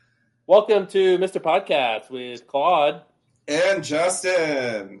Welcome to Mr. Podcast with Claude. And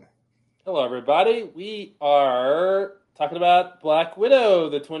Justin. Hello, everybody. We are talking about Black Widow,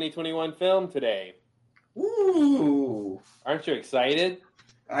 the 2021 film today. Ooh. Aren't you excited?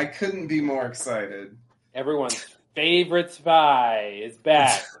 I couldn't be more excited. Everyone's favorite spy is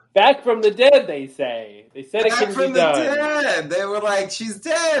back. Back from the dead, they say. They said it can be done. Back from the dead. They were like, she's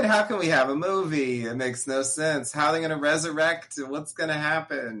dead. How can we have a movie? It makes no sense. How are they going to resurrect? What's going to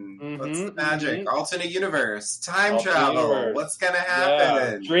happen? What's the magic? Alternate universe. Time travel. What's going to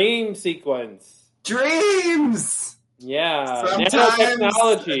happen? Yeah. Dream sequence. Dreams! Yeah. Sometimes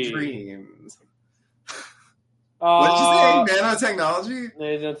nanotechnology. Dreams. What did you say? Nanotechnology?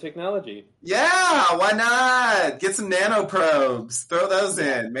 Nanotechnology. Yeah, why not? Get some nanoprobes. Throw those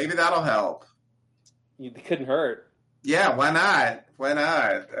in. Maybe that'll help. It couldn't hurt. Yeah, why not? Why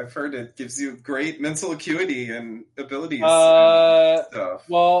not? I've heard it gives you great mental acuity and abilities and stuff.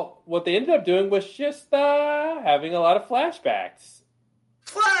 Well, what they ended up doing was just having a lot of flashbacks.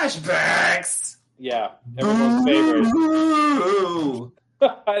 Flashbacks? Yeah, everyone's favorite. Boo!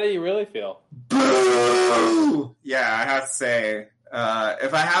 How do you really feel? Boo! Yeah, I have to say,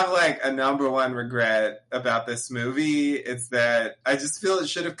 if I have like a number one regret about this movie, it's that I just feel it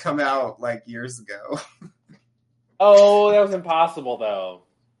should have come out like years ago. Oh, that was impossible though.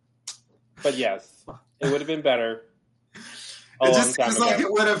 But yes, it would have been better. It just seems like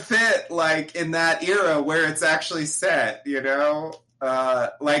it would have fit like in that era where it's actually set, you know?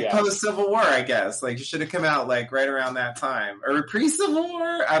 Post-Civil War, I guess. Like, it should have come out, like, right around that time. Or pre-Civil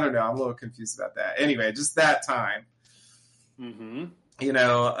War? I don't know. I'm a little confused about that. Anyway, just that time. Mm-hmm. You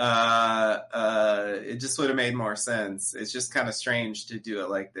know, it just would have made more sense. It's just kind of strange to do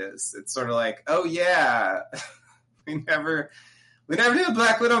it like this. It's sort of like, oh, yeah, we never did a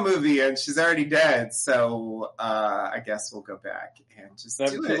Black Widow movie, and she's already dead, so I guess we'll go back and just do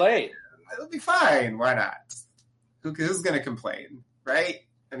it. Never too late. It'll be fine. Why not? Who's going to complain? Right?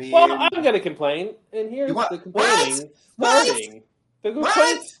 I mean, well, I'm going to complain, and here's the complaining starting. The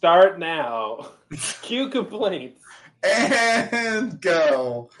complaints start now. Cue complaints. And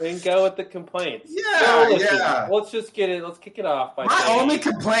go. And go with the complaints. Yeah. Let's just get it. Let's kick it off by My only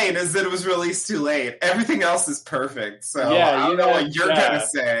complaint is that it was released too late. Everything else is perfect, so yeah, I don't know what you're going to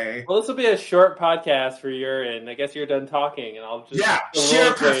say. Well, this will be a short podcast for your end. I guess you're done talking, and I'll just... Yeah,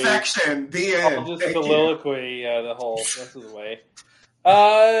 sheer perfection. The end. I'll just soliloquy the whole rest of the way.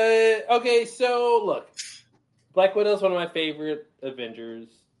 Okay, so look. Black Widow is one of my favorite Avengers.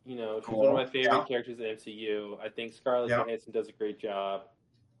 You know, she's one of my favorite characters in MCU. I think Scarlett Johansson does a great job.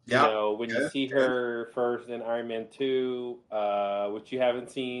 Yeah. You know, when you see her first in Iron Man 2, which you haven't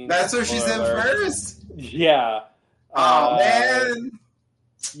seen. That's where she's in first? Yeah. Oh, man.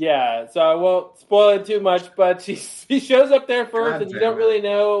 Yeah, so I won't spoil it too much, but she shows up there first, and you don't really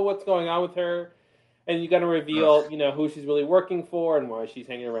know what's going on with her. And you got to reveal, you know, who she's really working for and why she's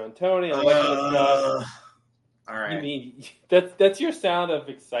hanging around Tony and all that kind of stuff. All right. I mean, that's your sound of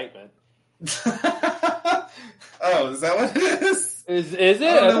excitement. Oh, is that what it is? Is it?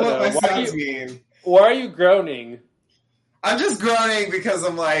 I don't know what my sounds mean. Why are you groaning? I'm just groaning because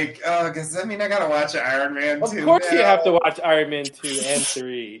I'm like, does that mean I gotta watch Iron Man 2? Of course you have to watch Iron Man 2 and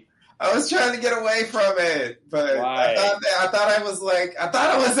 3. I was trying to get away from it, but why? I thought I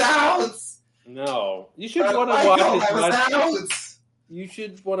was out. No, you should want to watch as much. You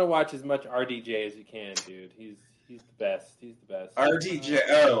should want to watch as much RDJ as you can, dude. He's the best. He's the best. RDJ.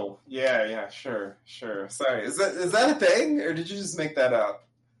 Oh, yeah, sure. Sorry, is that a thing, or did you just make that up?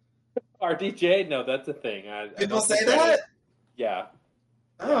 RDJ? No, that's a thing. People say that? Yeah.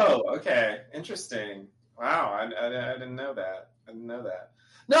 Oh, okay. Interesting. Wow, I didn't know that.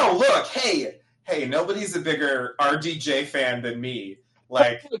 No, look, hey, nobody's a bigger RDJ fan than me.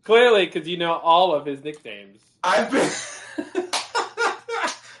 Like, clearly, because you know all of his nicknames. I've been...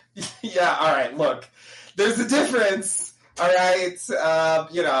 Yeah, all right, look. There's a difference, all right?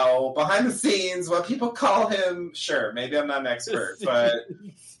 You know, behind the scenes, what people call him, sure, maybe I'm not an expert, but...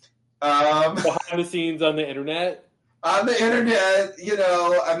 behind the scenes on the internet? On the internet, you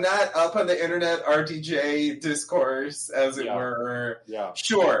know, I'm not up on the internet RDJ discourse, as it were. Yeah.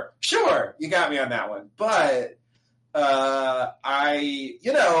 Sure, you got me on that one. But... I've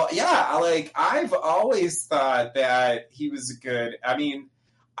always thought that he was good. I mean,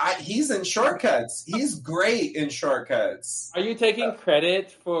 he's in Shortcuts. He's great in Shortcuts. Are you taking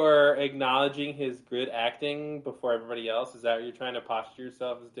credit for acknowledging his good acting before everybody else? Is that what you're trying to posture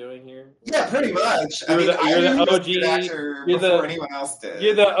yourself as doing here? Yeah, pretty much. You're the OG. Before anyone else did.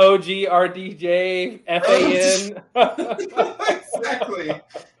 You're the OG RDJ FAN.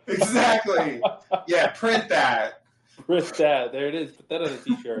 Exactly. Yeah, print that. Chris Dad. There it is. Put that on a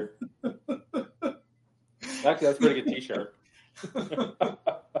t-shirt. Actually, that's a pretty good t-shirt.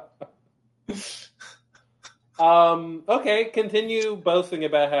 Okay, continue boasting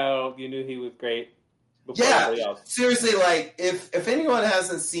about how you knew he was great. Yeah, seriously, like if anyone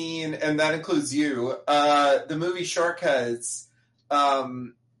hasn't seen, and that includes you, the movie Shortcuts,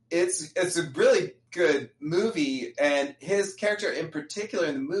 it's a really good movie, and his character in particular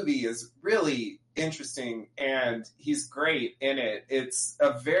in the movie is really interesting, and he's great in it. It's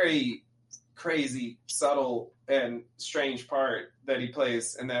a very crazy, subtle, and strange part that he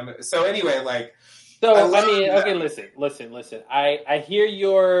plays in that movie. So anyway, like. So I mean, okay, listen. I hear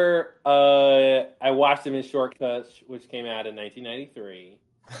your. I watched him in Shortcuts, which came out in 1993.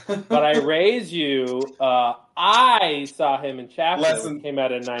 But I raise you. I saw him in Chaplin, which came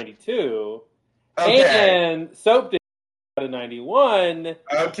out in 92. Okay. And Soap did out in 91.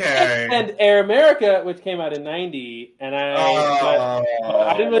 Okay. And Air America, which came out in 90. And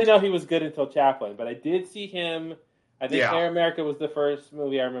I didn't really know he was good until Chaplin, but I did see him. I think Air America was the first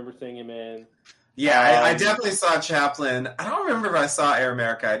movie I remember seeing him in. Yeah, I definitely saw Chaplin. I don't remember if I saw Air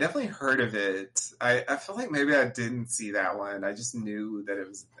America. I definitely heard of it. I feel like maybe I didn't see that one. I just knew that it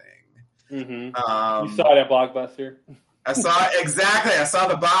was a thing. Mm-hmm. You saw it at Blockbuster? I saw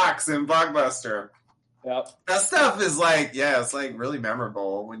the box in Blockbuster. Yep. That stuff is like, it's like really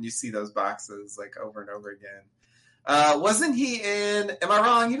memorable when you see those boxes like over and over again. Wasn't he in? Am I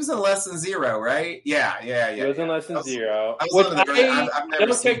wrong? He was in Less Than Zero, right? Yeah. He was in Less Than Zero. I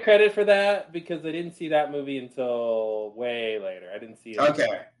don't take credit for that because I didn't see that movie until way later. I didn't see it. Okay.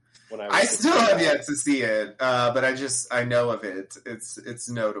 I still have yet to see it, but I know of it. It's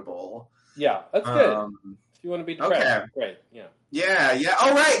notable. Yeah, that's good. If you want to be depressed, great. Yeah. Yeah.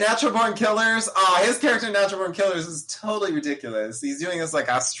 Oh, right. Natural Born Killers. Oh, his character in Natural Born Killers is totally ridiculous. He's doing this like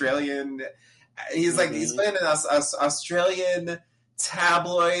Australian. He's like he's playing an Australian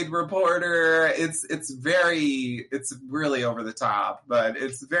tabloid reporter. It's really over the top, but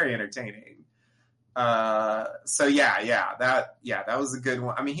it's very entertaining. So that was a good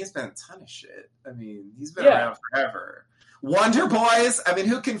one. I mean, he's been a ton of shit. I mean, he's been around forever. Wonder Boys. I mean,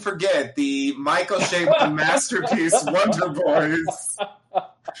 who can forget the Michael Chabon masterpiece, Wonder Boys?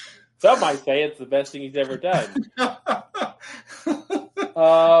 Some might say it's the best thing he's ever done.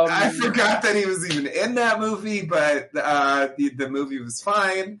 I forgot that he was even in that movie, but the movie was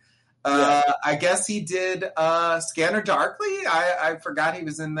fine. I guess he did Scanner Darkly. I forgot he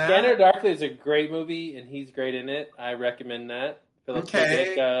was in that. Scanner Darkly is a great movie, and he's great in it. I recommend that. Philip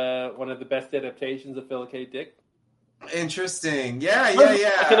K. Dick, one of the best adaptations of Philip K. Dick. Interesting. Yeah.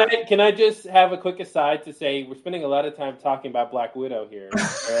 Can I just have a quick aside to say we're spending a lot of time talking about Black Widow here.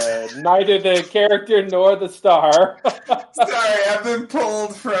 Neither the character nor the star. Sorry, I've been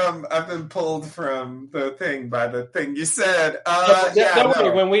pulled from the thing by the thing you said. Don't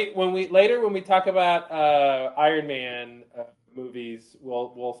worry. When we talk about Iron Man movies,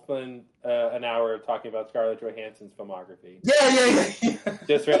 we'll spend an hour talking about Scarlett Johansson's filmography. Yeah.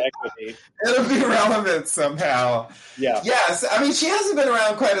 Just for equity. It'll be relevant somehow. Yeah. Yes. I mean, she hasn't been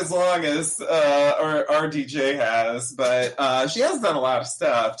around quite as long as or RDJ has, but she has done a lot of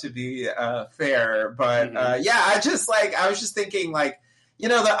stuff, to be fair. But I was just thinking, like,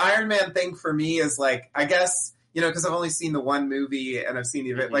 the Iron Man thing for me is like, I guess, because I've only seen the one movie and I've seen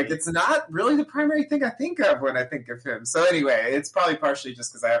the event. Like, it's not really the primary thing I think of when I think of him. So anyway, it's probably partially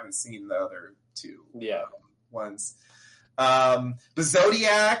just because I haven't seen the other two ones. But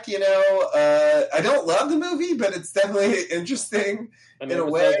Zodiac, I don't love the movie, but it's definitely interesting in a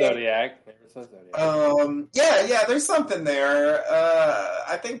way. Zodiac. There's something there.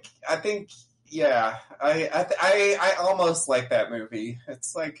 I think. I almost like that movie.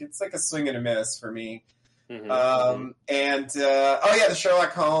 It's like a swing and a miss for me. The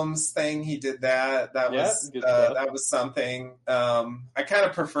Sherlock Holmes thing, he did that. That was something. I kind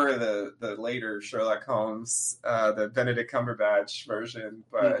of prefer the later Sherlock Holmes, the Benedict Cumberbatch version,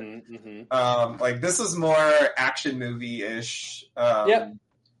 but this was more action movie-ish. On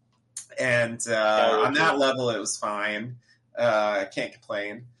that level, it was fine. I can't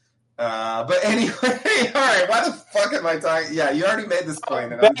complain. But anyway, all right. Why the fuck am I talking? Yeah, you already made this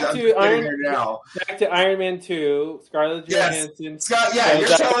point, and I'm just getting here now. Back to Iron Man 2, Scarlett Johansson. You're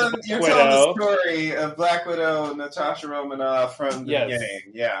telling the story of Black Widow, Natasha Romanoff from the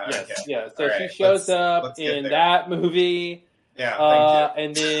beginning. Yeah. So she shows up in that movie. Yeah.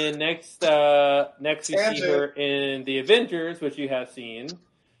 And then next you see her in the Avengers, which you have seen.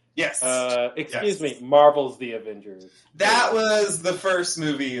 Yes. Excuse me, Marvel's The Avengers. That was the first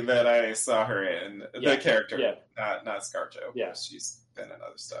movie that I saw her in. The character, not ScarJo. Yeah, she's been in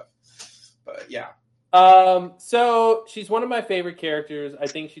other stuff. But yeah. So she's one of my favorite characters. I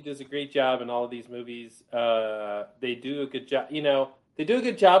think she does a great job in all of these movies. They do a good job. They do a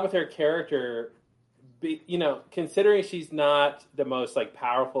good job with her character. Considering she's not the most like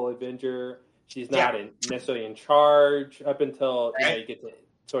powerful Avenger, she's not necessarily in charge up until you get to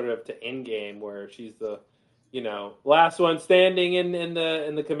sort of to Endgame, where she's the last one standing in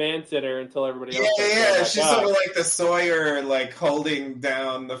the command center until everybody else. Yeah. She's sort of like the Sawyer, like holding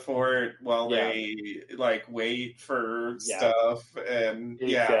down the fort while they like wait for stuff, and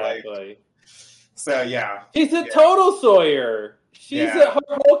exactly. She's a total Sawyer. Her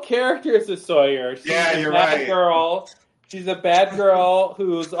whole character is a Sawyer. She's a bad girl. She's a bad girl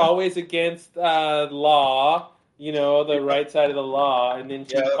who's always against law. The right side of the law, and then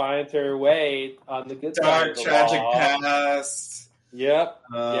she finds her way on the good side of the tragic law. past. Yep.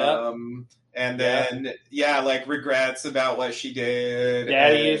 And then, like regrets about what she did.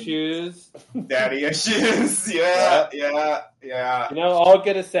 Daddy issues. Daddy issues. Yeah. All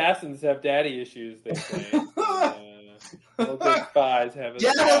good assassins have daddy issues, they say. All good spies have. I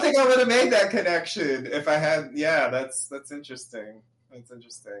don't think I would have made that connection if I had. Yeah, that's interesting. That's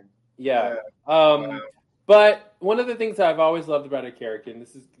interesting. Yeah. But one of the things I've always loved about her character, and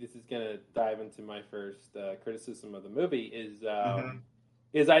this is going to dive into my first criticism of the movie,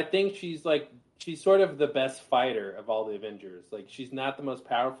 is I think she's sort of the best fighter of all the Avengers. Like, she's not the most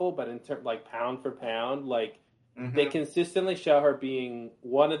powerful, but in terms like pound for pound, like they consistently show her being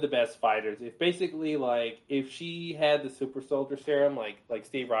one of the best fighters. If she had the super soldier serum like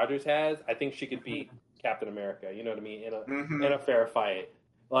Steve Rogers has, I think she could beat Captain America. You know what I mean? In a fair fight.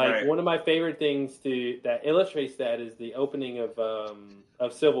 One of my favorite things that illustrates that is the opening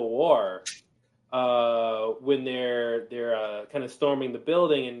of Civil War, when they're kind of storming the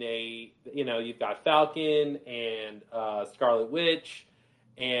building, and you've got Falcon and Scarlet Witch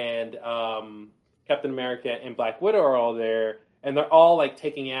and Captain America and Black Widow are all there, and they're all like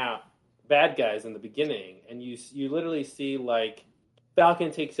taking out bad guys in the beginning, and you literally see like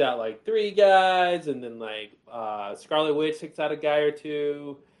Falcon takes out like 3 guys, and then like Scarlet Witch takes out a guy or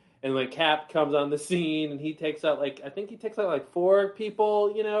 2, and like Cap comes on the scene and he takes out like 4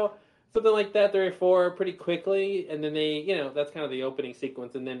 people, something like that, 3 or 4 pretty quickly, and then they that's kind of the opening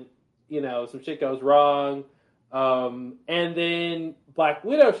sequence, and then some shit goes wrong, and then Black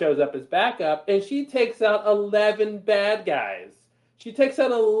Widow shows up as backup, and she takes out 11 bad guys. She takes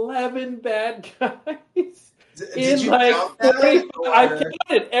out 11 bad guys. Did you count that? I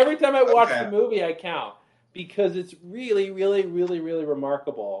counted. Every time I watch the movie, I count, because it's really, really, really, really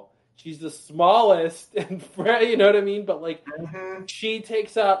remarkable. She's the smallest, and you know what I mean? But like, she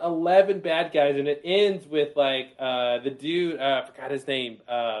takes out 11 bad guys, and it ends with like the dude, I forgot his name,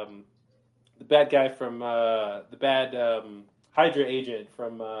 the bad guy from the bad Hydra agent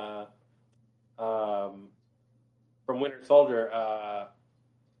from Winter Soldier.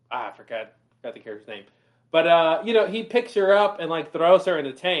 I forgot the character's name. But he picks her up and like throws her in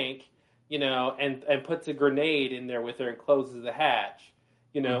a tank, and puts a grenade in there with her and closes the hatch,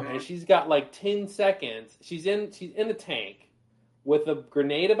 and she's got like 10 seconds. She's in a tank with a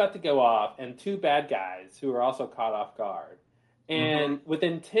grenade about to go off and 2 bad guys who are also caught off guard. And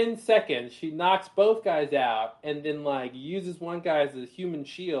within 10 seconds, she knocks both guys out, and then like uses one guy as a human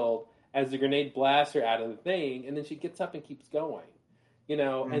shield as the grenade blasts her out of the thing, and then she gets up and keeps going.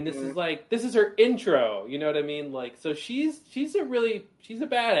 And this is her intro, you know what I mean? Like, so she's a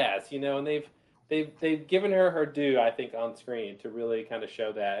badass, and they've given her due, I think, on screen to really kind of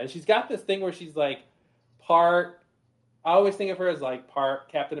show that. And she's got this thing where she's like I always think of her as like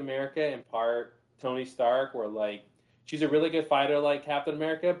part Captain America and part Tony Stark, where like she's a really good fighter like Captain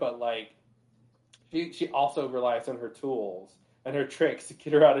America, but like she also relies on her tools and her tricks to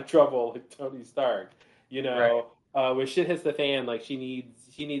get her out of trouble like Tony Stark, Right. When shit hits the fan, like she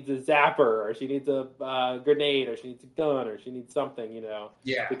needs a zapper, or she needs a grenade, or she needs a gun, or she needs something,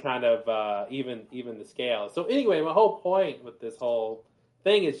 to kind of even the scale. So anyway, my whole point with this whole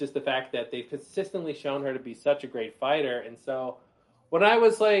thing is just the fact that they've consistently shown her to be such a great fighter. And so when I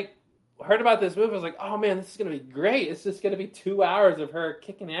was like heard about this movie, I was like, oh man, this is gonna be great. It's just gonna be 2 hours of her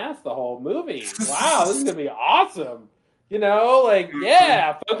kicking ass the whole movie. Wow, this is gonna be awesome.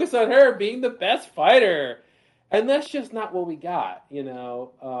 Focus on her being the best fighter. And that's just not what we got,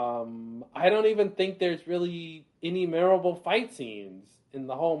 I don't even think there's really any memorable fight scenes in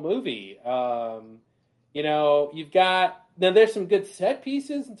the whole movie. You've got, now there's some good set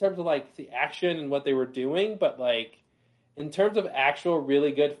pieces in terms of like the action and what they were doing, but like in terms of actual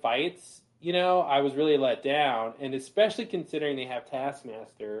really good fights, I was really let down. And especially considering they have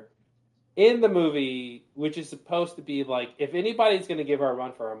Taskmaster, in the movie, which is supposed to be like, if anybody's going to give her a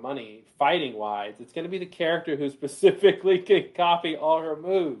run for her money, fighting wise, it's going to be the character who specifically can copy all her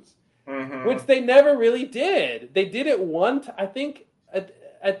moves, which they never really did. They did it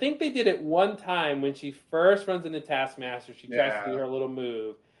I think they did it one time when she first runs into Taskmaster. She tries to do her little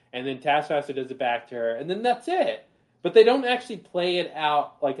move, and then Taskmaster does it back to her, and then that's it. But they don't actually play it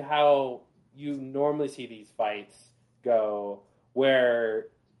out like how you normally see these fights go, where,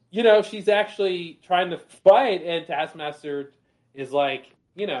 you know, she's actually trying to fight, and Taskmaster is like,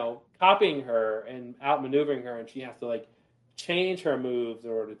 you know, copying her and outmaneuvering her, and she has to like change her moves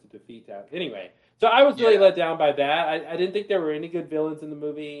in order to defeat that. Anyway, so I was really let down by that. I didn't think there were any good villains in the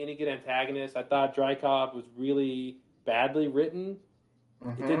movie, any good antagonists. I thought Dreykov was really badly written.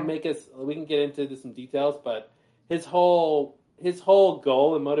 It didn't make us. We can get into some details, but his whole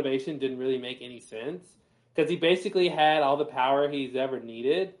goal and motivation didn't really make any sense, because he basically had all the power he's ever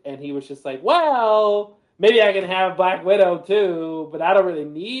needed, and he was just like, well, maybe I can have Black Widow too, but I don't really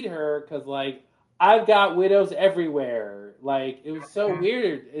need her because, like, I've got widows everywhere. Like, it was so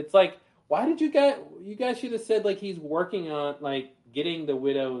weird. It's like, why did you guys should have said, like, he's working on, like, getting the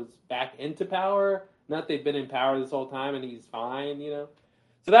widows back into power, not they've been in power this whole time and he's fine, you know?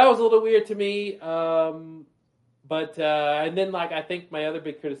 So that was a little weird to me. But and then, like, I think my other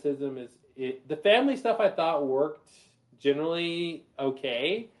big criticism is the family stuff I thought worked generally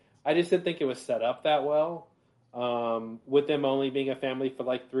okay. I just didn't think it was set up that well. With them only being a family for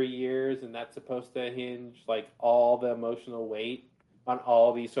like 3 years, and that's supposed to hinge like all the emotional weight on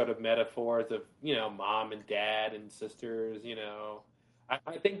all these sort of metaphors of, you know, mom and dad and sisters, you know.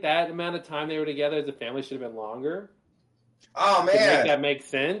 I think that amount of time they were together as a family should have been longer. Oh, man. To make that make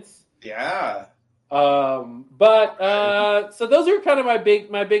sense. Yeah. But so those are kind of my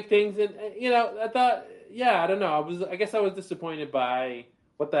big things, and you know, I thought, I don't know, I guess I was disappointed by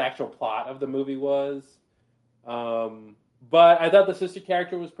what the actual plot of the movie was. But I thought the sister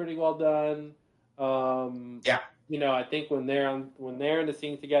character was pretty well done. You know, I think when they're in the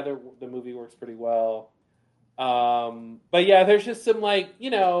scene together, the movie works pretty well. But yeah, there's just some, like, you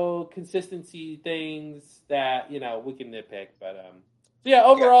know, consistency things that, you know, we can nitpick, but so yeah,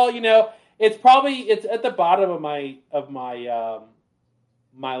 overall, you know, it's at the bottom of my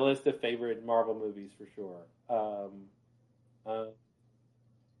my list of favorite Marvel movies for sure.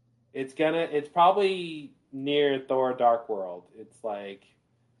 It's probably near Thor: Dark World. It's like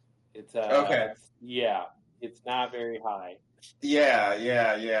it's okay. It's not very high. Yeah.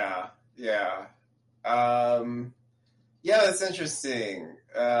 That's interesting.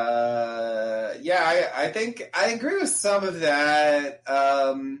 I think I agree with some of that.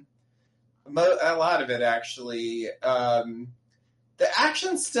 A lot of it, actually. The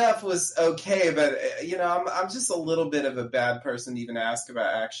action stuff was okay, but you know, I'm just a little bit of a bad person to even ask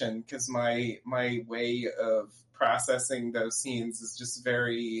about action, because my way of processing those scenes is just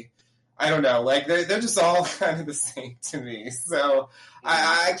very, I don't know, like they're just all kind of the same to me. So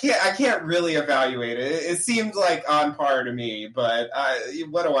I can't really evaluate it. It seemed like on par to me, but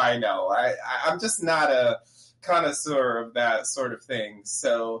what do I know? I'm just not a connoisseur of that sort of thing.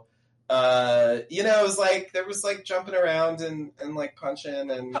 So you know, it was like there was like jumping around and like punching,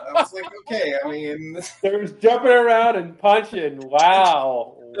 and I was like, okay, I mean, there was jumping around and punching.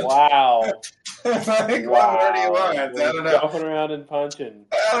 Wow. Like, what more do you want? I don't know. Jumping around and punching.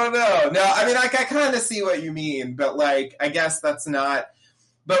 I don't know. No, I mean, like, I kind of see what you mean, but like, I guess that's not.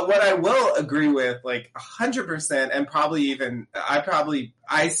 But what I will agree with, like 100%, and probably even,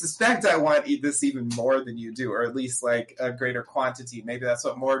 I suspect I want this even more than you do, or at least like a greater quantity. Maybe that's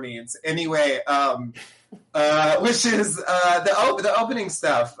what more means. Anyway, which is the opening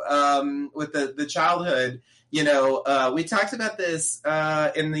stuff with the childhood. You know, we talked about this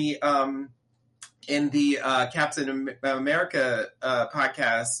in the Captain America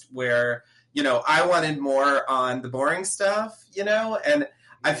podcast, where, you know, I wanted more on the boring stuff, you know, and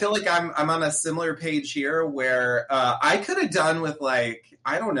I feel like I'm on a similar page here, where I could have done with, like,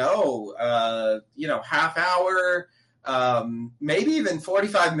 I don't know, you know, half hour, maybe even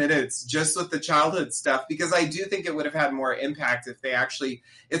 45 minutes just with the childhood stuff, because I do think it would have had more impact if they actually,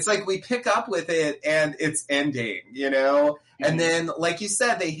 it's like we pick up with it and it's ending, you know? Mm-hmm. And then, like you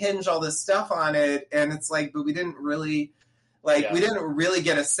said, they hinge all this stuff on it, and it's like, but we didn't really, we didn't really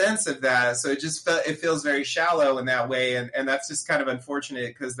get a sense of that, so it feels very shallow in that way, and that's just kind of unfortunate,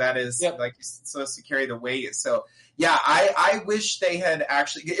 because that is like supposed to carry the weight. So yeah, I wish they had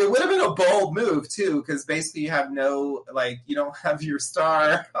actually. It would have been a bold move too, because basically you have you don't have your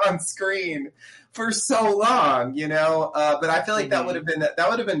star on screen for so long, you know. But I feel like that would have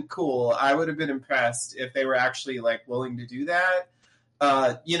been cool. I would have been impressed if they were actually like willing to do that.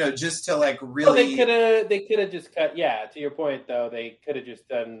 just to like Well, really. they could have just cut. Yeah, to your point though, they could have just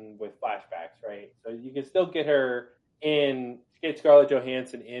done with flashbacks, right? So you can still get Scarlett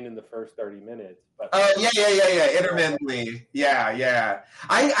Johansson in the first 30 minutes. But Oh yeah. Intermittently, yeah.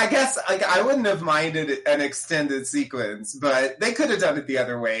 I guess like I wouldn't have minded an extended sequence, but they could have done it the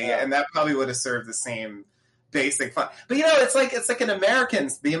other way, and that probably would have served the same basic fun. But it's like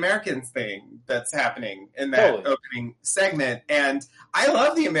the Americans thing that's happening in that opening segment, and I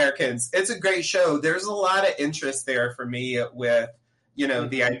love the Americans. It's a great show. There's a lot of interest there for me with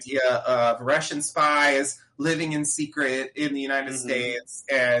the idea of Russian spies living in secret in the United States,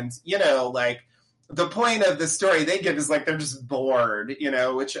 and like. The point of the story they give is like they're just bored,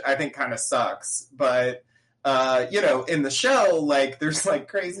 which I think kind of sucks. But in the show, like there's like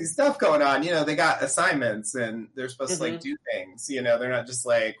crazy stuff going on. They got assignments and they're supposed to like do things. They're not just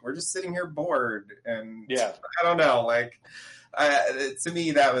like we're just sitting here bored. And I don't know. Like to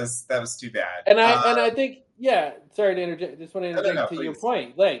me, that was too bad. And I think sorry to interject. Just want to interject to your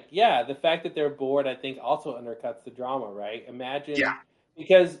point. Like the fact that they're bored, I think also undercuts the drama. Right? Imagine. Yeah.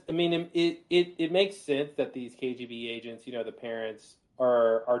 Because I mean, it makes sense that these KGB agents, the parents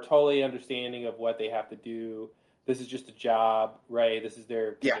are totally understanding of what they have to do. This is just a job, right? This is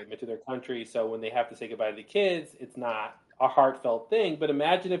their commitment to their country. So when they have to say goodbye to the kids, it's not a heartfelt thing. But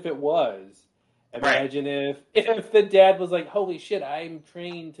imagine if it was. Imagine if the dad was like, "Holy shit, I'm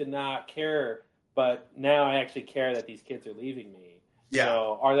trained to not care, but now I actually care that these kids are leaving me." Yeah.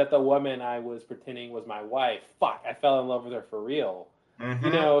 Or that the woman I was pretending was my wife. Fuck, I fell in love with her for real.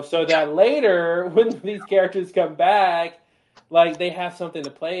 So that later when these characters come back, like they have something to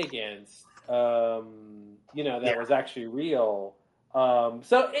play against, that was actually real.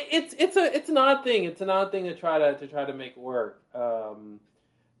 So it's an odd thing. It's an odd thing to try to make work.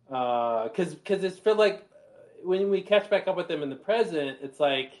 Because it's feel like when we catch back up with them in the present, it's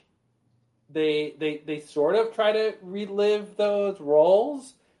like they sort of try to relive those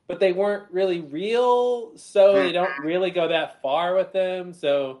roles. But they weren't really real, so they don't really go that far with them.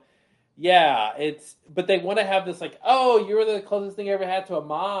 So, but they want to have this like, oh, you were the closest thing I ever had to a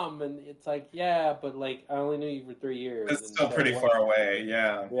mom, and it's like, yeah, but like I only knew you for 3 years. It's still pretty far away,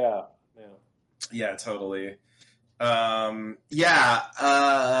 yeah, totally. So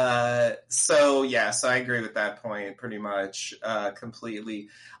I agree with that point pretty much completely.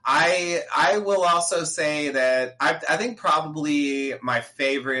 I will also say that I think probably my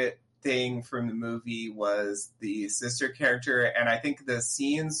favorite thing from the movie was the sister character, and I think the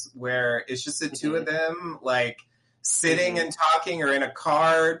scenes where it's just the two of them like sitting and talking or in a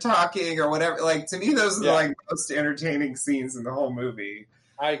car talking or whatever, like to me those are the like most entertaining scenes in the whole movie.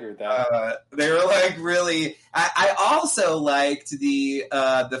 I agree with that. They were like really. I also liked the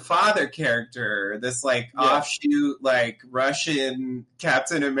father character, this like offshoot like Russian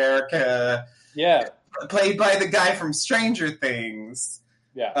Captain America, played by the guy from Stranger Things.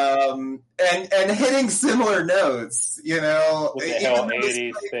 And hitting similar notes, with the whole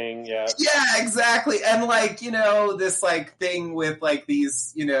 80s like, thing, exactly, and like this like thing with like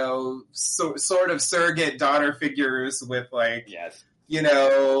these sort of surrogate daughter figures with like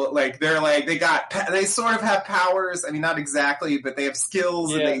like they sort of have powers. I mean, not exactly, but they have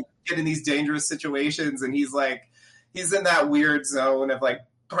skills and they get in these dangerous situations. And he's in that weird zone of like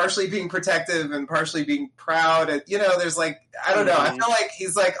partially being protective and partially being proud. And, there's like, I don't know. I feel like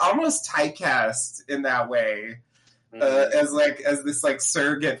he's like almost typecast in that way as this like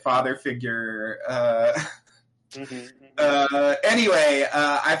surrogate father figure. Anyway,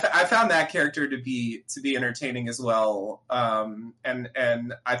 I found that character to be entertaining as well, and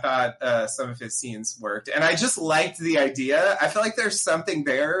I thought some of his scenes worked, and I just liked the idea. I feel like there's something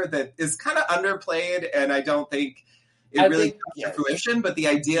there that is kind of underplayed, and I don't think it really comes to fruition. But the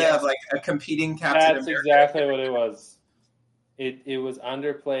idea of like a competing Captain America. That's exactly what it was. It was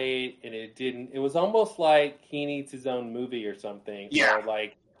underplayed, and it didn't. It was almost like he needs his own movie or something. Yeah.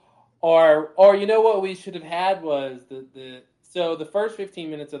 Or or you know what we should have had was the first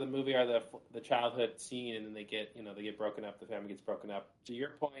 15 minutes of the movie are the childhood scene, and then they get broken up. The family gets broken up. To your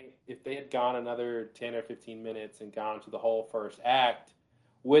point, if they had gone another 10 or 15 minutes and gone to the whole first act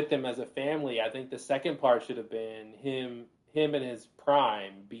with them as a family, I think the second part should have been him in his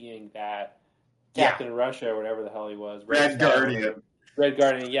prime, being that Captain Russia or whatever the hell he was, Red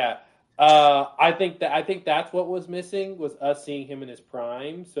Guardian, yeah. I think that's what was missing, was us seeing him in his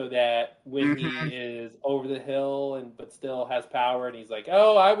prime, so that when he is over the hill but still has power, and he's like,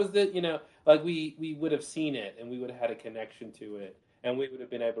 "Oh, I was like we would have seen it, and we would have had a connection to it, and we would have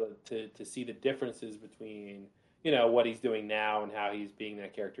been able to see the differences between what he's doing now and how he's being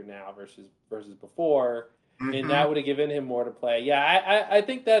that character now versus before." and that would have given him more to play. Yeah, I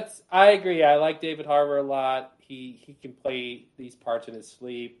think I agree. I like David Harbour a lot. He can play these parts in his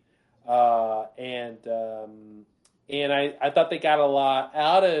sleep, and I thought they got a lot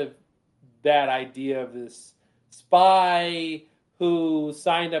out of that idea of this spy who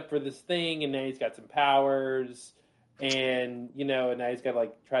signed up for this thing, and now he's got some powers, and and now he's got to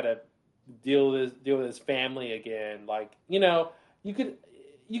like try to deal with his family again. Like, you could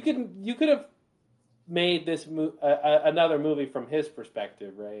have made this another movie from his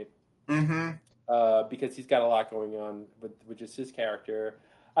perspective, right? Mm-hmm. Because he's got a lot going on with just his character.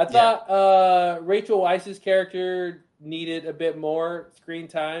 I thought Rachel Weisz's character needed a bit more screen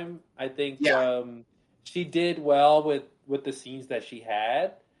time. I think she did well with the scenes that she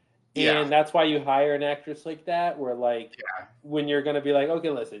had. And that's why you hire an actress like that, where like when you're going to be like, okay,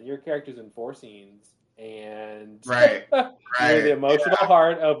 listen, your character's in 4 scenes, and right, you're the emotional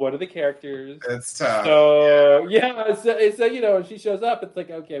heart of one of the characters. It's tough. So so she shows up. It's like,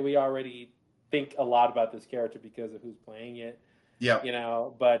 okay, we already think a lot about this character because of who's playing it. Yep.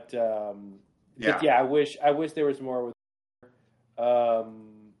 But I wish there was more with her.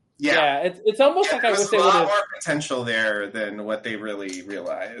 It's almost like I wish they would have. There's a lot more potential there than what they really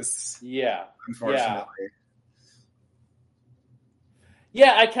realize. Yeah, unfortunately.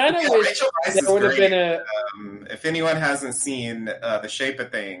 Yeah, I kind of wish there would have been a. If anyone hasn't seen The Shape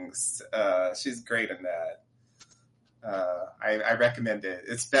of Things, she's great in that. I recommend it.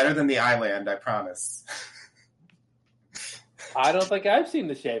 It's better than The Island, I promise. I don't think I've seen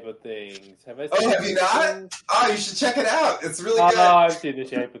The Shape of Things. Have I seen Oh, have you not? Oh, you should check it out. It's really good. Oh, I've seen The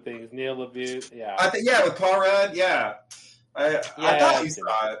Shape of Things. Neil LaBute, yeah. I think, with Paul Rudd, yeah. I thought you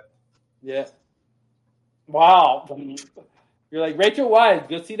saw it. Yeah. Wow. You're like, Rachel Weisz,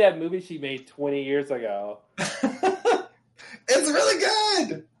 go see that movie she made 20 years ago. It's really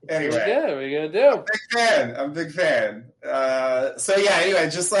good. Anyway. What are you going to do? I'm a big fan. Anyway,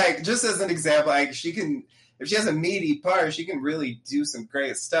 just as an example, like if she has a meaty part, she can really do some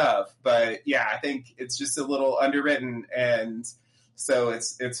great stuff. But yeah, I think it's just a little underwritten, and so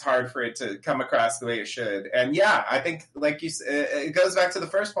it's hard for it to come across the way it should. And yeah, I think like you said, it goes back to the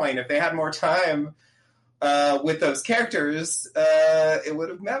first point. If they had more time with those characters, it would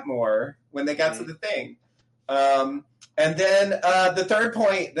have meant more when they got to the thing. And then the third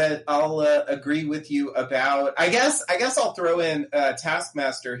point that I'll agree with you about, I guess I'll throw in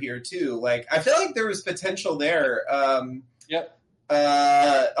Taskmaster here too. Like, I feel like there was potential there.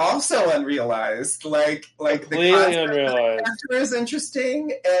 Also unrealized. Like completely the unrealized. character is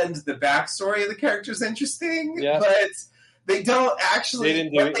interesting, and the backstory of the character is interesting, but they don't actually. They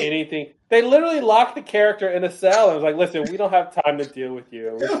didn't do anything. They literally locked the character in a cell and was like, "Listen, we don't have time to deal with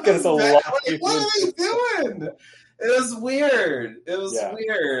you. We're just gonna lock you." What are they doing? It was weird.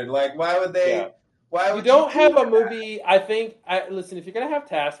 Weird. Like, why would they? Yeah. Why would you don't have a movie? I think. Listen, if you're gonna have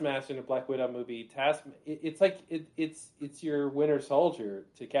Taskmaster in a Black Widow movie, it's your Winter Soldier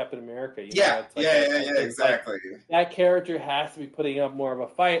to Captain America. Exactly. That character has to be putting up more of a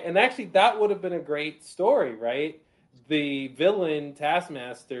fight, and actually, that would have been a great story, right? The villain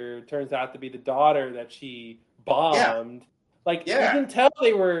Taskmaster turns out to be the daughter that she bombed. Like, you can tell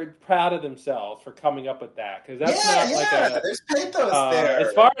they were proud of themselves for coming up with that, because that's not there's pathos there.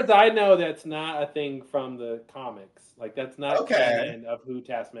 As far as I know, that's not a thing from the comics. Like, that's not canon of who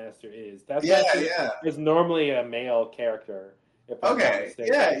Taskmaster is. Taskmaster is normally a male character. All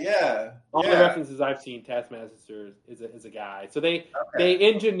the references I've seen, Taskmaster is a guy. So they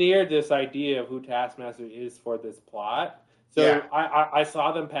engineered this idea of who Taskmaster is for this plot. So I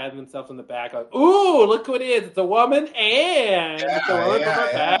saw them patting themselves on the back like, ooh, look who it is. It's a woman and it's a woman from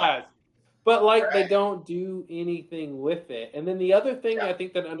her past. But they don't do anything with it. And then the other thing I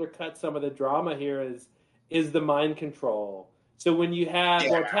think that undercuts some of the drama here is the mind control. So when you have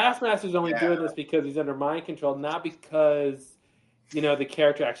Taskmaster's only doing this because he's under mind control, not because the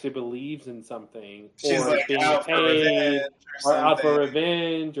character actually believes in something, She's or being paid, or out for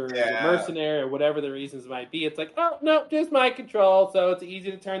revenge, or a mercenary, or whatever the reasons might be. It's like, oh no, just mind control, so it's easy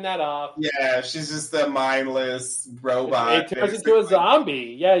to turn that off. Yeah, she's just a mindless robot. It turns into a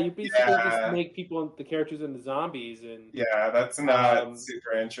zombie. Yeah, you basically just make the characters into zombies, and that's not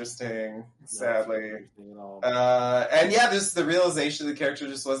super interesting, sadly. Super interesting at all. And just the realization of the character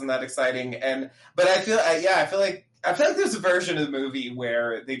just wasn't that exciting. But I feel like I feel like there's a version of the movie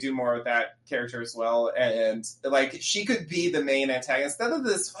where they do more with that character as well, and like she could be the main antagonist instead of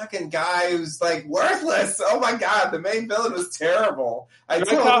this fucking guy who's like worthless. Oh my god, the main villain was terrible.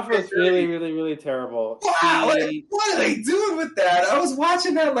 Dreykov was really, really, really terrible. Wow, like, what are they doing with that? I was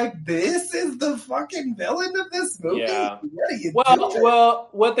watching that like, this is the fucking villain of this movie? Yeah. What are you doing? Well,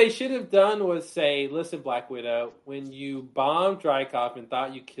 what they should have done was say, listen, Black Widow, when you bombed Dreykov and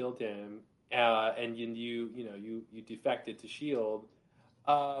thought you killed him, and you defected to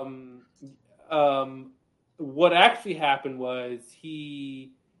S.H.I.E.L.D., what actually happened was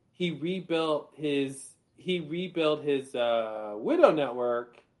he rebuilt his Widow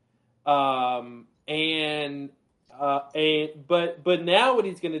network, but now what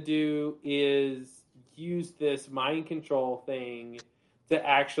he's going to do is use this mind control thing to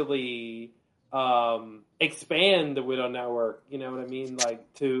actually expand the Widow network. You know what I mean?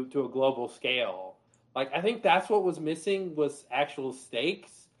 Like to a global scale. Like I think that's what was missing was actual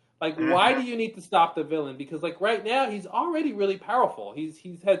stakes. Like, why do you need to stop the villain? Because, like, right now, he's already really powerful. He's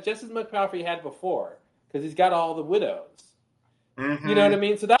had just as much power as he had before because he's got all the widows. Mm-hmm. You know what I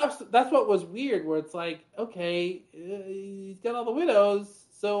mean? So that's what was weird. Where it's like, okay, he's got all the widows,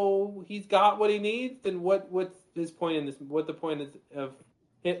 so he's got what he needs. Then what's his point in this? What is the point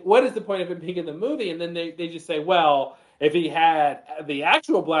of him being in the movie? And then they just say, well, if he had the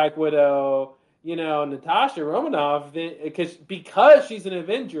actual Black Widow. You know, Natasha Romanoff, because she's an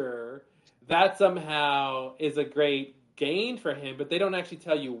Avenger, that somehow is a great gain for him, but they don't actually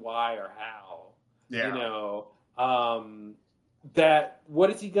tell you why or how. Yeah. You know, that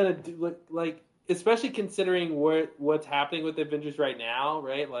what is he gonna do? Like, especially considering what's happening with the Avengers right now,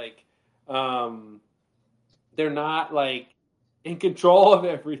 right? Like, they're not like in control of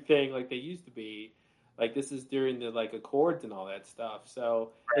everything like they used to be. Like, this is during the, like, Accords and all that stuff.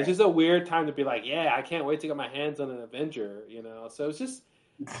 So right. It's just a weird time to be like, yeah, I can't wait to get my hands on an Avenger, you know? So it's just,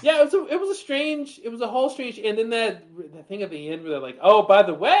 yeah, it was a whole strange, and then that thing at the end where they're like, oh, by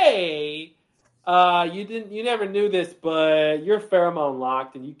the way, you never knew this, but you're pheromone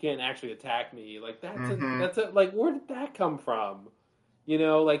locked and you can't actually attack me. Like, that's like, where did that come from? You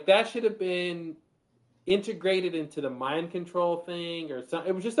know, like, that should have been integrated into the mind control thing or something.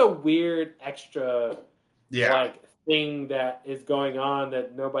 It was just a weird extra like thing that is going on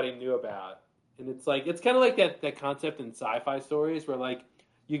that nobody knew about. And it's like, it's kind of like that concept in sci-fi stories where like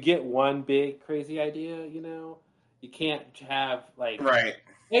you get one big crazy idea, you know, you can't have like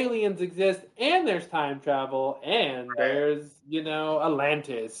aliens exist and there's time travel and there's, you know,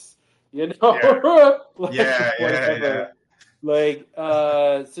 Atlantis, you know, Like,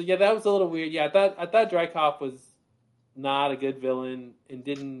 so yeah, that was a little weird. Yeah, I thought Dreykov was not a good villain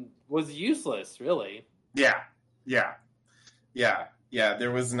and was useless, really. Yeah.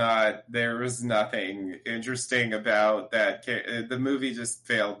 There was nothing interesting about that. The movie just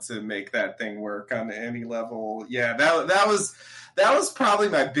failed to make that thing work on any level. Yeah, that was probably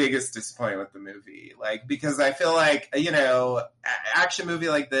my biggest disappointment with the movie. Like, because I feel like, you know, action movie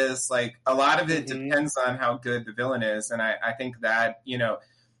like this, like a lot of it depends on how good the villain is. And I think that, you know,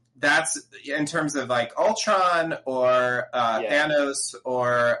 that's in terms of like Ultron or Thanos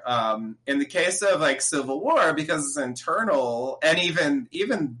or in the case of like Civil War, because it's internal, and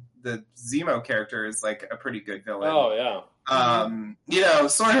even the Zemo character is like a pretty good villain. Oh yeah. You know,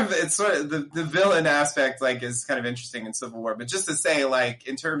 it's sort of the villain aspect like is kind of interesting in Civil War, but just to say like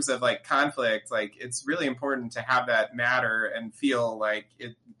in terms of like conflict, like it's really important to have that matter and feel like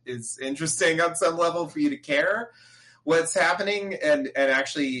it is interesting on some level for you to care what's happening and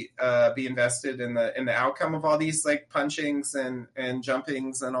actually be invested in the outcome of all these like punchings and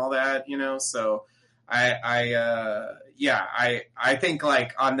jumpings and all that, you know. So I think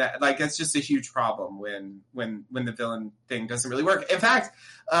like on that, like it's just a huge problem when the villain thing doesn't really work. In fact,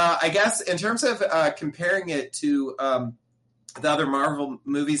 I guess in terms of comparing it to the other Marvel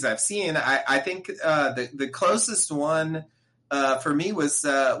movies I've seen, I think the closest one for me was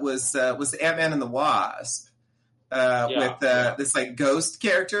Ant-Man and the Wasp. With this like ghost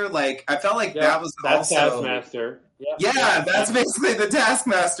character, like I felt like that's also Taskmaster. Yeah, that's basically the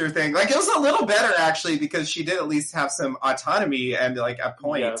Taskmaster thing. Like it was a little better actually because she did at least have some autonomy and like a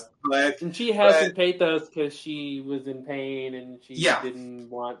point. Yeah. And she has some pathos because she was in pain and she didn't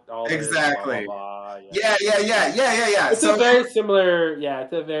want all this. Exactly. Blah, blah, blah. Yeah. It's a very similar. Yeah,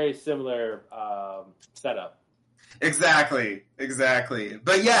 it's a very similar setup. Exactly.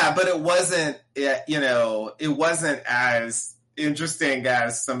 But it wasn't, you know, it wasn't as interesting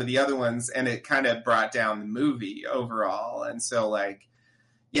as some of the other ones, and it kind of brought down the movie overall. And so, like,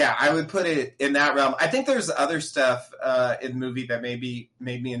 yeah, I would put it in that realm. I think there's other stuff in the movie that maybe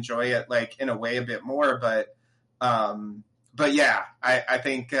made me enjoy it, like, in a way a bit more, but But yeah, I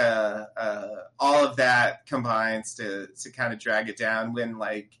think all of that combines to kind of drag it down. When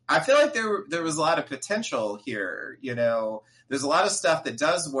like I feel like there was a lot of potential here. You know, there's a lot of stuff that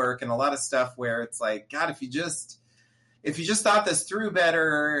does work, and a lot of stuff where it's like, God, if you just thought this through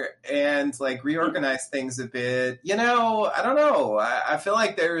better and like reorganize things a bit, you know, I don't know. I feel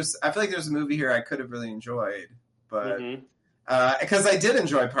like there's a movie here I could have really enjoyed, but. Mm-hmm. Because I did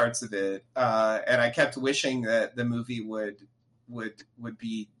enjoy parts of it, and I kept wishing that the movie would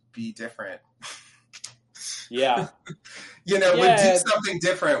be different. Yeah, would do something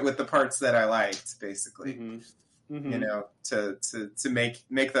different with the parts that I liked, basically. Mm-hmm. Mm-hmm. You know, to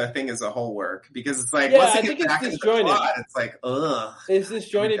make the thing as a whole work, because it's like once it gets back into the plot, it's like ugh. It's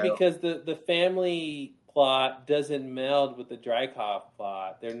disjointed because the family plot doesn't meld with the Dreykov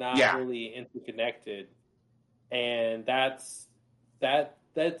plot. They're not really interconnected. And that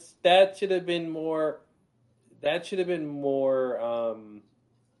should have been more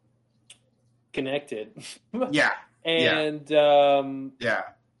connected. Yeah. And and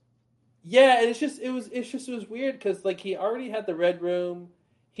it was weird because like he already had the Red Room.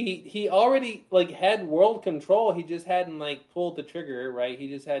 He already like had world control. He just hadn't like pulled the trigger, right? He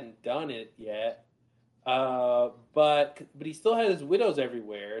just hadn't done it yet. But he still had his widows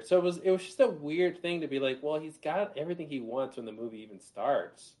everywhere, so it was just a weird thing to be like, well, he's got everything he wants when the movie even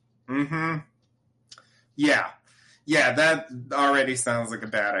starts. Mm-hmm. Yeah, that already sounds like a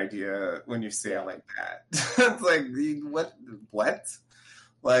bad idea when you say it like that. It's like what?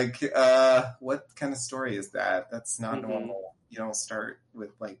 Like, what kind of story is that? That's not normal. You don't start with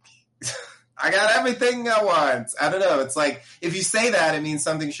like. I got everything I want. I don't know. It's like, if you say that, it means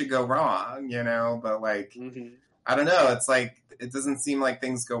something should go wrong, you know? But, like, I don't know. It's like, it doesn't seem like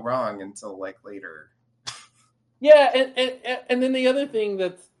things go wrong until, like, later. Yeah, and then the other thing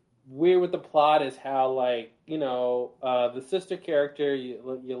that's weird with the plot is how, like, you know, the sister character,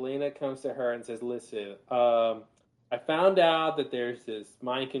 Yelena, comes to her and says, listen, I found out that there's this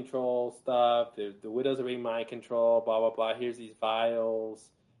mind control stuff. The widows are being mind controlled, blah, blah, blah. Here's these vials.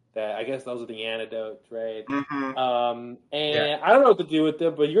 That I guess those are the antidotes, right? Mm-hmm. I don't know what to do with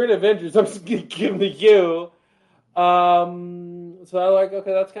them, but you're an Avengers, I'm just gonna give them to you. So I'm like,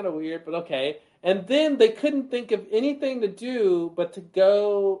 okay, that's kind of weird, but okay. And then they couldn't think of anything to do but to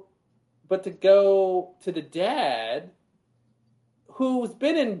go to the dad, who's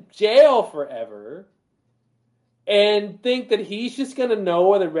been in jail forever, and think that he's just going to know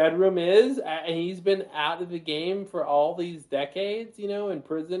where the Red Room is, and he's been out of the game for all these decades, you know, in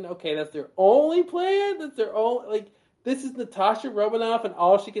prison. Okay, that's their only plan? That's their only, like, this is Natasha Romanoff, and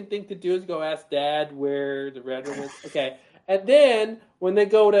all she can think to do is go ask Dad where the Red Room is? Okay. And then, when they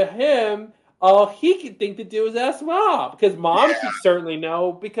go to him, all he can think to do is ask Mom, because Mom should certainly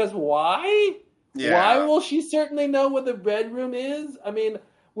know, because why? Yeah. Why will she certainly know where the Red Room is? I mean...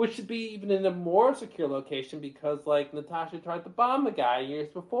 which should be even in a more secure location because, like, Natasha tried to bomb the guy years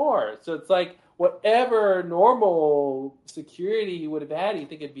before. So it's like, whatever normal security he would have had, you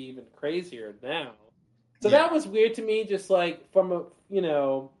think it'd be even crazier now. So that was weird to me, just, like, from, a, you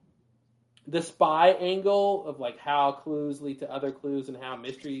know, the spy angle of, like, how clues lead to other clues and how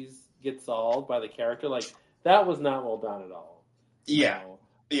mysteries get solved by the character. Like, that was not well done at all. Yeah.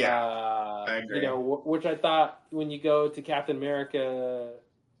 You know? I agree. You know, which I thought when you go to Captain America...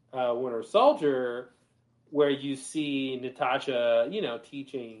 Winter Soldier, where you see Natasha, you know,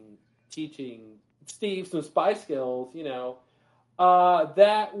 teaching Steve some spy skills, you know,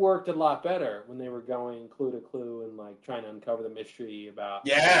 that worked a lot better when they were going clue to clue and like trying to uncover the mystery about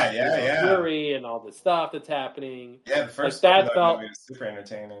Fury and all the stuff that's happening. Yeah, the first like, that felt movie was super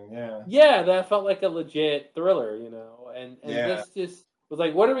entertaining. Yeah, that felt like a legit thriller, you know, and this just. Was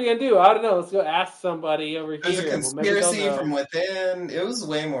like, what are we gonna do? I don't know. Let's go ask somebody over here. There's a conspiracy from within. It was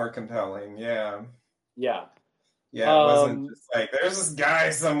way more compelling. Yeah. Yeah. Yeah. It wasn't just like there's this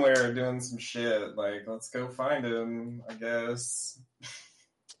guy somewhere doing some shit. Like, let's go find him. I guess.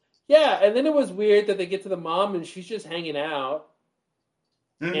 Yeah, and then it was weird that they get to the mom and she's just hanging out,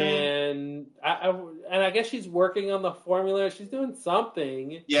 and I guess she's working on the formula. She's doing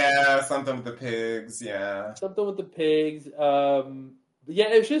something. Yeah, something with the pigs. Yeah. Something with the pigs. But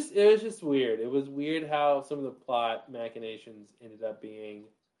yeah, it was just weird. It was weird how some of the plot machinations ended up being.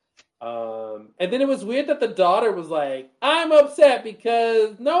 And then it was weird that the daughter was like, I'm upset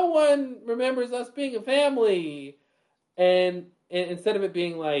because no one remembers us being a family. And instead of it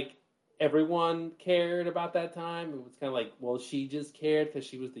being like everyone cared about that time, it was kind of like, well, she just cared because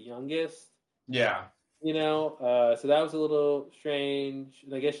she was the youngest. Yeah. You know, so that was a little strange.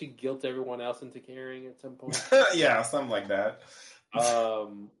 And I guess she guilt everyone else into caring at some point. Yeah, something like that.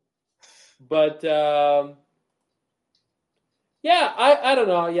 Yeah, I don't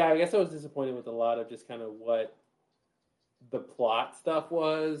know. Yeah, I guess I was disappointed with a lot of just kind of what the plot stuff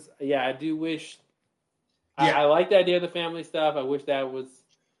was. Yeah, I do wish Yeah, I like the idea of the family stuff. I wish that was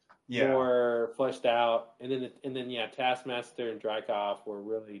yeah, more fleshed out. And then yeah, Taskmaster and Drykov were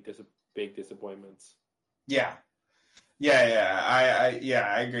really big disappointments. yeah. Yeah,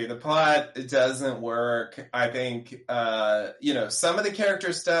 I agree. The plot doesn't work. I think some of the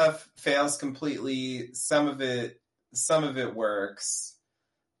character stuff fails completely. Some of it works.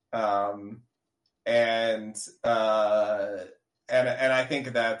 Um, and and I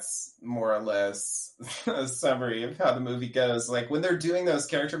think that's more or less a summary of how the movie goes. Like when they're doing those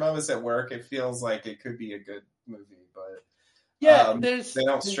character moments at work, it feels like it could be a good movie, but Yeah, they don't there's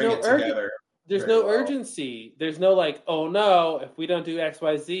string no it together there's very no well. urgency. There's no like, oh no, if we don't do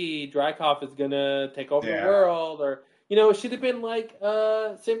XYZ, Drykov is gonna take over the Yeah, world, or it should have been like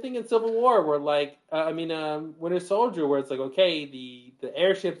same thing in Civil War, where like Winter Soldier, where it's like, okay, the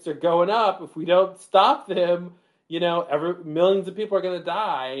airships are going up. If we don't stop them, millions of people are gonna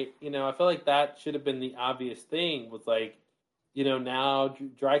die. I feel like that should have been the obvious thing. Was like, now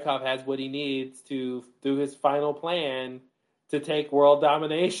Drykov has what he needs to do his final plan to take world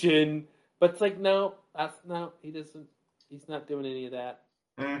domination. But it's like, no, he doesn't. He's not doing any of that.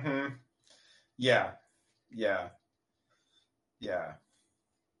 mm-hmm. Yeah, yeah, yeah,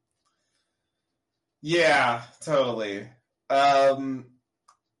 yeah, totally. Um,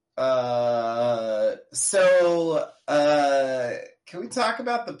 can we talk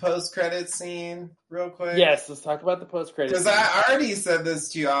about the post-credit scene real quick? Yes, let's talk about the post credit Because scene. I already said this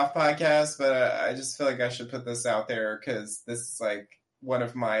to you off podcast, but I just feel like I should put this out there because this is like one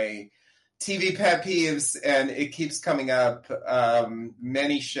of my TV pet peeves, and it keeps coming up.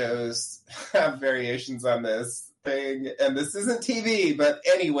 Many shows have variations on this thing, and this isn't TV, but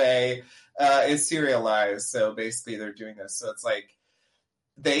anyway, it's serialized. So basically, they're doing this. So it's like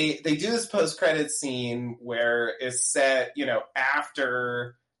they do this post credit scene where it's set,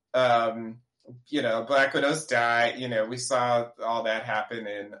 after Black Widow's die. We saw all that happen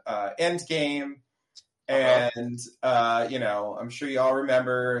in Endgame. Uh-huh. And I'm sure you all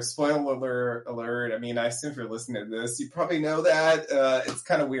remember. Spoiler alert! I mean, I assume if you're listening to this, you probably know that. It's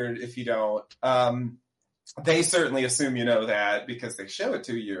kind of weird if you don't. They certainly assume you know that because they show it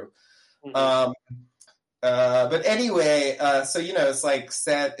to you. Mm-hmm. Um, but anyway, so it's like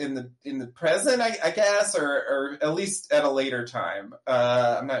set in the present, I guess, or at least at a later time.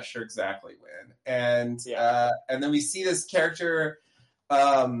 I'm not sure exactly when. Yeah. And then we see this character.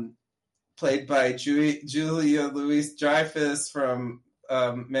 Played by Julia Louis-Dreyfus from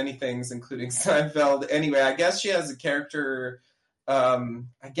many things, including Seinfeld. Anyway, I guess she has a character. I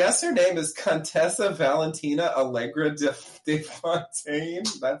guess her name is Contessa Valentina Allegra de Fontaine.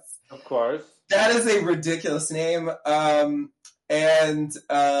 Of course. That is a ridiculous name. I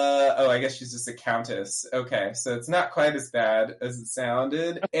guess she's just a countess. Okay, so it's not quite as bad as it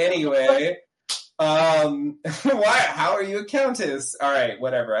sounded. Anyway. Why? How are you a countess? All right,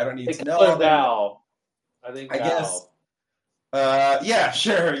 whatever. I don't need to know all that. Val. I think I Val. guess. Yeah,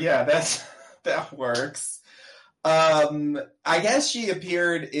 sure. Yeah, that works. I guess she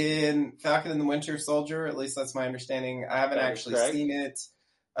appeared in Falcon and the Winter Soldier. At least that's my understanding. I haven't actually seen it.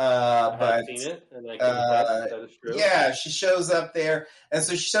 I But have seen it, and I can attest that is true. yeah, she shows up there, and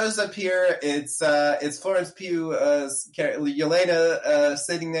so she shows up here. It's Florence Pugh, Yelena,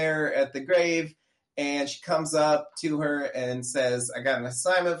 sitting there at the grave. And she comes up to her and says, I got an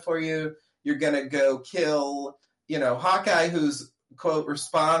assignment for you. You're going to go kill, Hawkeye, who's, quote,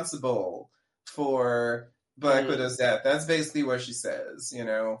 responsible for Black Widow's death. That's basically what she says,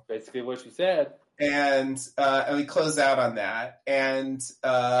 Basically what she said. And we close out on that. And,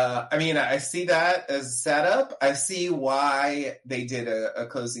 I see that as a setup. I see why they did a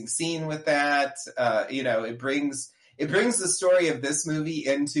closing scene with that. It brings the story of this movie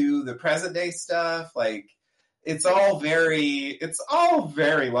into the present day stuff. Like it's all very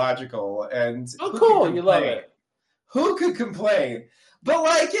logical. And oh, cool! You love it. Who could complain?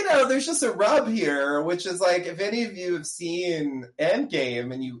 But there's just a rub here, which is like if any of you have seen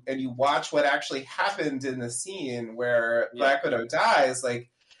Endgame and you watch what actually happened in the scene where Black Widow dies, like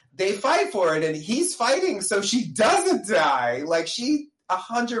they fight for it, and he's fighting so she doesn't die. Like she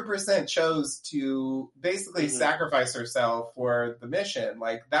 100% chose to basically sacrifice herself for the mission.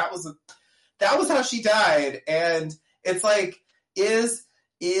 Like that was how she died. And it's like, is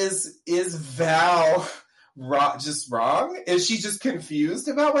Val just wrong? Is she just confused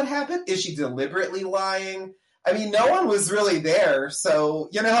about what happened? Is she deliberately lying? I mean, no one was really there. So,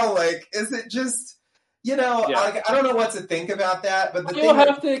 is it just, I don't know what to think about that. But you'll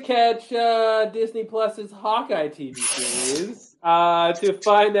have to catch Disney Plus's Hawkeye TV series. to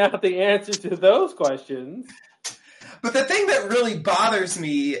find out the answer to those questions. But the thing that really bothers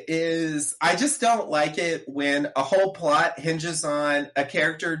me is I just don't like it when a whole plot hinges on a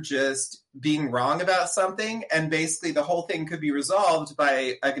character just being wrong about something, and basically the whole thing could be resolved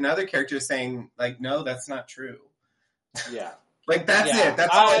by like another character saying, like, no, that's not true. Yeah. Like that's it.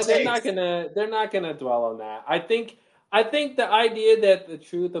 That's all it they're takes. They're not gonna dwell on that. I think the idea that the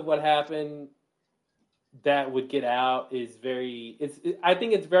truth of what happened that would get out is I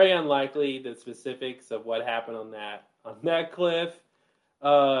think it's very unlikely the specifics of what happened on that cliff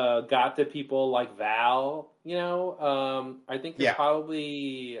got to people like Val, I think it's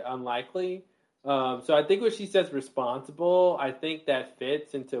probably unlikely. So I think when she says responsible, I think that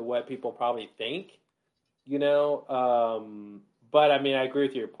fits into what people probably think, but I mean, I agree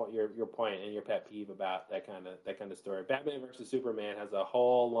with your point and your pet peeve about that kind of story. Batman versus Superman has a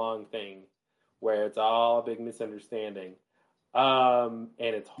whole long thing where it's all a big misunderstanding, and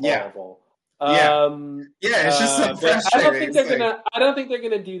it's horrible. It's just so frustrating. I don't think they're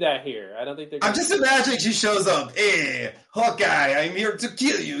gonna do that here. I don't think they're. I'm just imagining she shows up. Hey, Hawkeye, I'm here to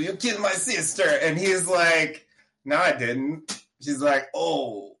kill you. You killed my sister, and he's like, "No, I didn't." She's like,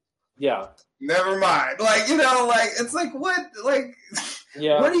 "Oh, yeah, never mind." Like, it's like what, like.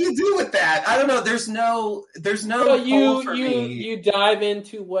 Yeah. What do you do with that? I don't know. There's no. Well, you dive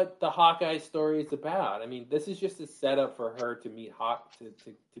into what the Hawkeye story is about. I mean, this is just a setup for her to meet Hawk to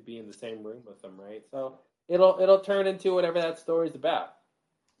be in the same room with them, right? So it'll turn into whatever that story's about.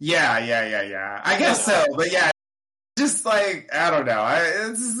 Yeah. I guess so, but yeah, just like I don't know.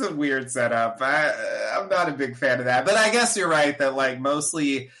 This is a weird setup. I'm not a big fan of that, but I guess you're right that like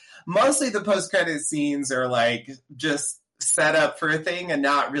mostly the post-credit scenes are like just set up for a thing and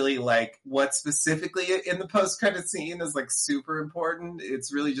not really like what specifically in the post-credit scene is like super important.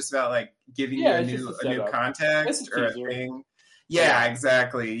 It's really just about like giving you a new context or a thing. Yeah,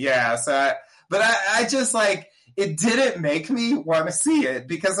 exactly. Yeah. So, but I just like it didn't make me want to see it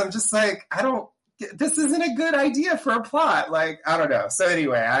because I'm just like this isn't a good idea for a plot. Like I don't know. So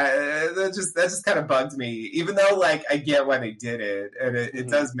anyway, that just kind of bugged me. Even though like I get why they did it and it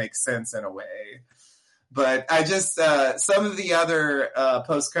does make sense in a way. But I just, some of the other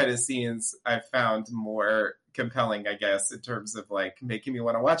post-credit scenes I found more compelling, I guess, in terms of like making me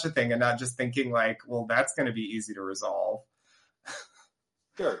want to watch a thing and not just thinking like, well, that's going to be easy to resolve.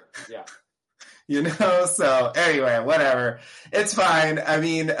 Sure, yeah. So anyway, whatever. It's fine. I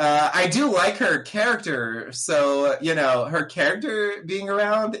mean, I do like her character. So, her character being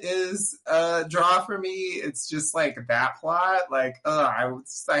around is a draw for me. It's just like that plot. Like, I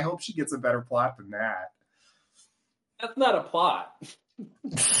hope she gets a better plot than that. That's not a plot.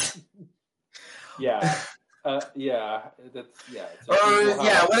 Yeah. Whatever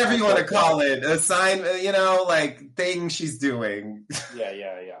you want to call it. A sign, like thing she's doing.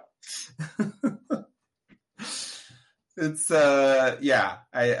 Yeah. It's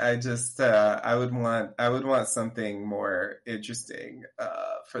I just I would want something more interesting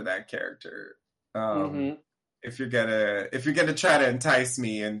for that character. If you're gonna try to entice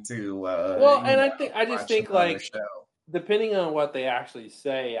me into I just think like depending on what they actually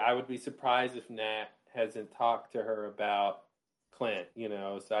say, I would be surprised if Nat hasn't talked to her about Clint,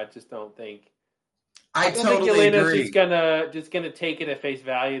 so I just don't think I totally agree. Just gonna take it at face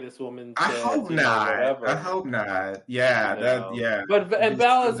value. This woman. I hope not. I hope not. Yeah, But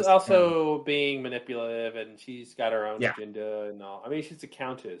Val is also being manipulative, and she's got her own agenda and all. I mean, she's a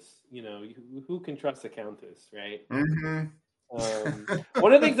countess. Who can trust a countess, right? Mm-hmm.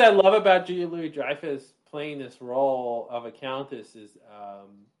 One of the things I love about Julia Louis-Dreyfus playing this role of a countess is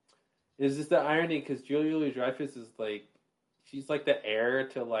just the irony because Julia Louis-Dreyfus is like she's like the heir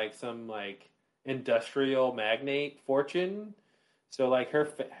to like some like industrial magnate fortune. So like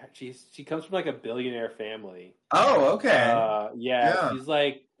she comes from like a billionaire family. Oh, okay. She's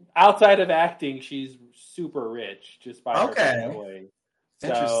like outside of acting, she's super rich just by her family.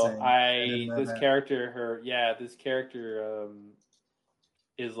 So this character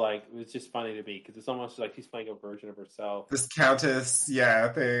is like it's just funny to me because it's almost like she's playing a version of herself. This countess,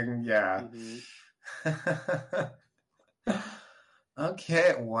 thing,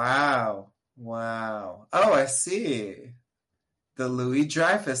 Okay, wow. Oh, I see. The Louis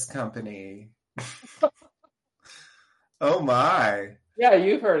Dreyfus Company. Oh my. Yeah,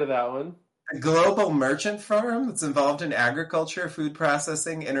 you've heard of that one. A global merchant firm that's involved in agriculture, food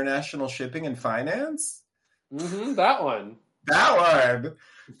processing, international shipping, and finance? That one.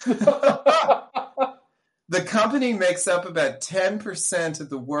 The company makes up about 10% of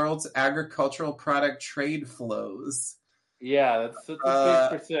the world's agricultural product trade flows. Yeah, that's a big Uh,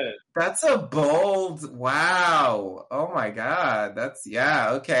 percent. that's a bold wow. Oh my God. That's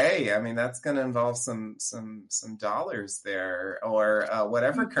yeah, okay. I mean, that's gonna involve some dollars there or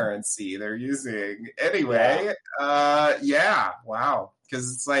whatever currency they're using. Yeah. Anyway, yeah, wow.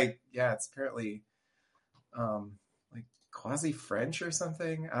 Because it's like, yeah, it's apparently like quasi French or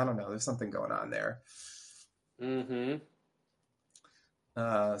something. I don't know. There's something going on there. Mm-hmm.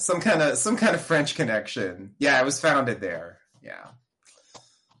 Some kind of French connection. Yeah, it was founded there. Yeah.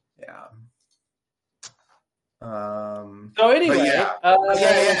 Yeah. So But yeah, anyway,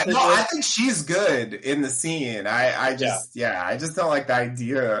 yeah. so No, I think she's good in the scene. I yeah, just, yeah, I just don't like the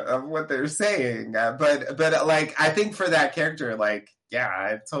idea of what they're saying. But like, I think for that character, like, yeah,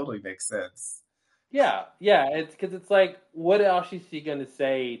 it totally makes sense. yeah. It's because it's like, what else is she gonna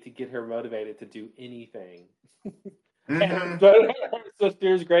say to get her motivated to do anything? And Hmm. go to her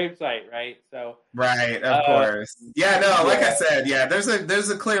sister's gravesite, right? So, Right, of uh, course. Yeah, no, like I yeah, said, yeah, there's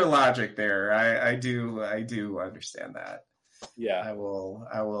a clear logic there. I do understand that. yeah. I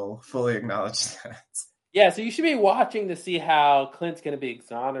will fully acknowledge that. Yeah, so you should be watching to see how Clint's going to be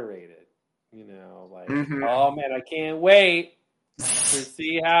exonerated. You know, like, Hmm. oh man, I can't wait to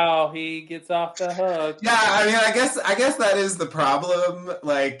see how he gets off the hook. Yeah, I mean, I guess that is the problem.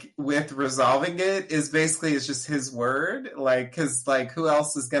 Like with resolving it, is basically it's just his word. Like, because like who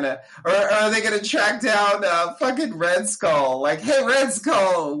else is gonna, or are they gonna track down fucking Red Skull? Like, hey, Red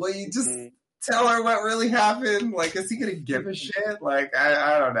Skull, will you just Mhm. tell her what really happened? Like, is he gonna give a shit? Like,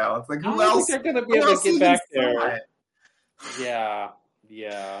 I don't know. It's like I don't think they're going to be who able to else get even back saw there. it? Yeah,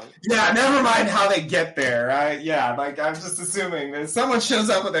 yeah. Yeah, never mind how they get there. Yeah, like I'm just assuming that someone shows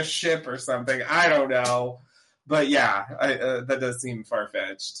up with a ship or something. I don't know, but yeah, that does seem far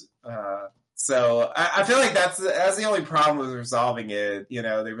fetched. So I feel like that's the only problem with resolving it. You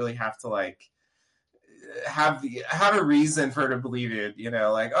know, they really have to like have a reason for her to believe it. You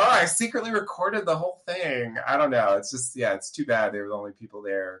know, like oh, I secretly recorded the whole thing. I don't know. It's just yeah, it's too bad they were the only people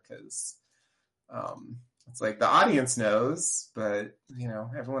there because um, it's like the audience knows, but you know,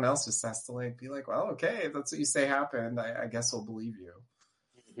 everyone else just has to like be like, well, okay, if that's what you say happened, I guess we'll believe you.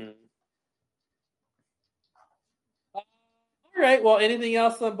 Mhm. All right. Well, anything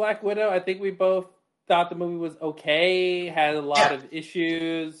else on Black Widow? I think we both thought the movie was okay. Had a lot Yeah. of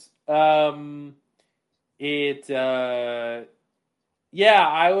issues. It Yeah,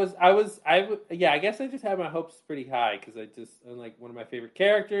 yeah, I guess I just had my hopes pretty high because I'm like one of my favorite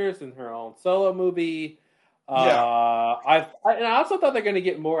characters in her own solo movie. Yeah. And I also thought they're going to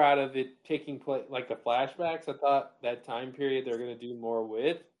get more out of it taking place, like the flashbacks. I thought that time period they're going to do more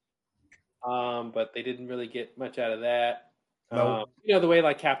with, but they didn't really get much out of that. Nope. The way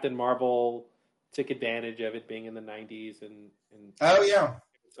like Captain Marvel took advantage of it being in the '90s and Oh yeah.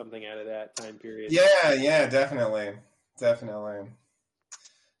 something out of that time period. Yeah. Yeah. Definitely. Definitely.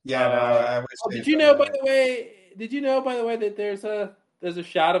 Yeah. No, I wish Oh, they did had you done know by that. the way? Did you know by the way that there's a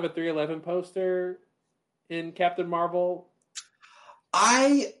shot of a 311 poster in Captain Marvel?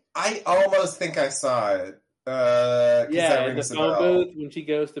 I almost think I saw it because that Yeah, in the rings a phone bell. booth when she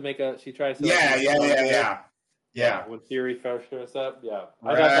tries to like Yeah. make a Yeah. phone Yeah. booth. Yeah. Yeah, Yeah. when Fury first shows up. Yeah, I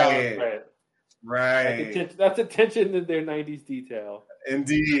thought that was Right. great. Right. That's attention to their '90s detail.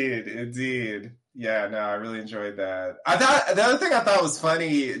 Indeed, indeed. Yeah, no, I really enjoyed that. I thought the other thing I thought was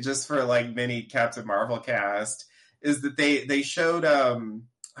funny, just for like mini Captain Marvel cast, is that they showed oh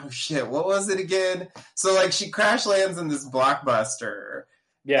shit, what was it again? So like she crash lands in this blockbuster,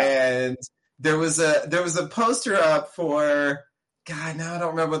 Yeah. and there was a poster up for God. Now I don't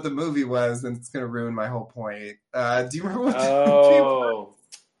remember what the movie was, and it's gonna ruin my whole point. Do you remember what the movie was? Oh,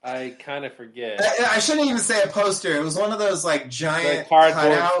 I kind of forget. I shouldn't even say a poster. It was one of those like The giant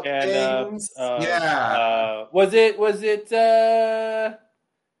cardboard cutout stand-ups things. of Yeah. was it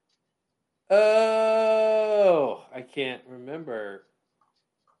oh, I can't remember.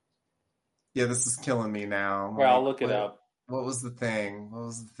 Yeah, this is killing me now. I'm Well, I'll like, look it up. what was the thing? What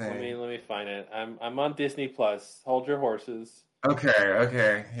was the Let me thing? let me find it. I'm on Disney Plus. Hold your horses. Okay,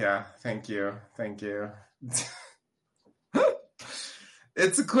 okay. Yeah, thank you. Thank you.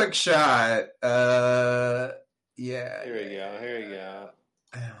 It's a quick shot. Yeah, Here we yeah, go. Here we go.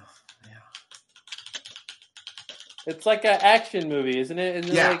 yeah. It's like an action movie, isn't it?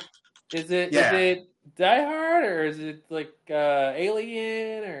 Isn't it Yeah, like is yeah. it Die Hard or is it like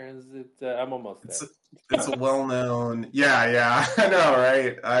Alien or is it I'm almost It's there. it's a well-known. Yeah, yeah. I know,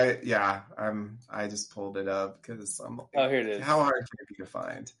 right? I just pulled it up because I'm Oh, like, here it is. how hard can it be to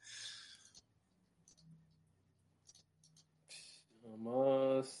find?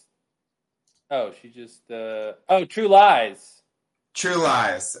 Almost. Oh, she just oh, True Lies. True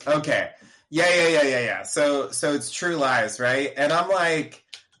Lies. Okay. Yeah. So it's True Lies, right? And I'm like,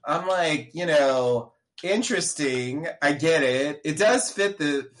 interesting. I get it. It does fit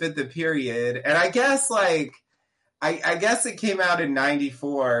the period, and I guess like I guess it came out in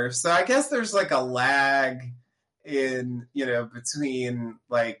 '94, so I guess there's like a lag in between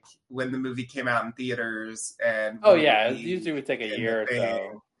like when the movie came out in theaters and it usually would take a year or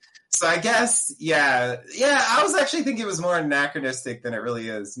so. So I guess yeah. I was actually thinking it was more anachronistic than it really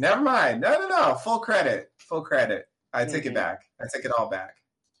is. Never mind. No. Full credit. I take it back. I take it all back.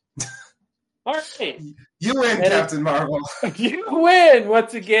 All right. You win, Captain Marvel. You win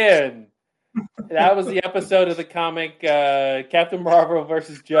once again. That was the episode of the comic Captain Marvel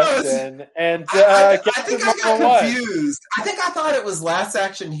versus Justin. And I think I got confused. I think I thought it was Last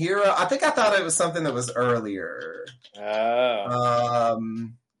Action Hero. I think I thought it was something that was earlier. Oh.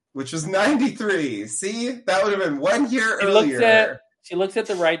 Which was 93. See? That would have been 1 year earlier. She looks at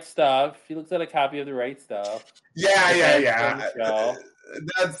the right stuff. She looks at a copy of the right stuff. Yeah.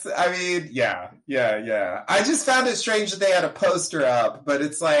 Yeah. I just found it strange that they had a poster up, but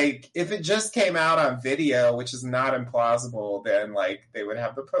it's like, if it just came out on video, which is not implausible, then like they would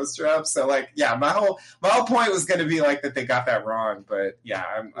have the poster up. So like, yeah, my whole point was going to be like that they got that wrong, but yeah,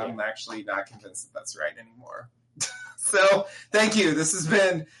 I'm actually not convinced that that's right anymore. So thank you. This has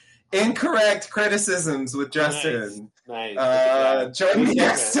been Incorrect Criticisms with Justin. Nice. Join me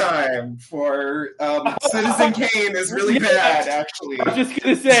next time for Citizen Kane is really bad, actually. I was just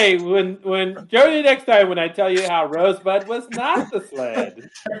going to say, when join me next time when I tell you how Rosebud was not the sled.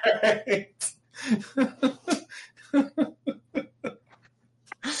 Right.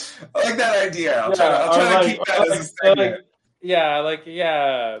 I like that idea. I'll try to keep that as a segment.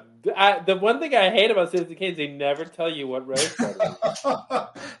 The one thing I hate about Citizen Kane is they never tell you what Rosebud is.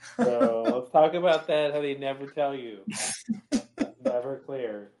 So let's talk about that. How they never tell you. Never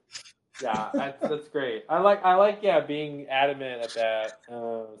clear. Yeah, that's great. I like being adamant about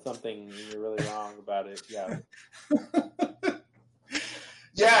something you're really wrong about it. Yeah.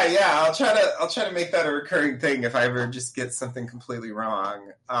 Yeah. I'll try to make that a recurring thing if I ever just get something completely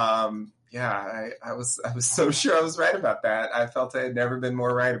wrong. I was so sure I was right about that. I felt I had never been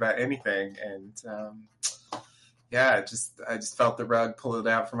more right about anything, and I just felt the rug pull it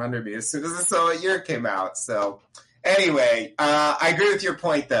out from under me as soon as I saw what year it came out. So anyway, I agree with your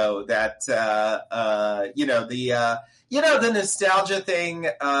point though that the nostalgia thing.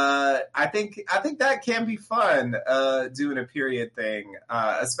 I think that can be fun doing a period thing,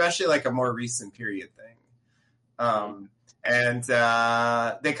 especially like a more recent period thing. And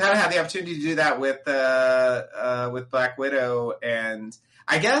they kind of had the opportunity to do that with Black Widow, and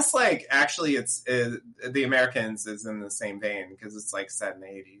I guess like actually it's The Americans is in the same vein because it's like set in the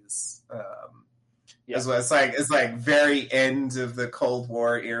 80s. As well. It's like very end of the Cold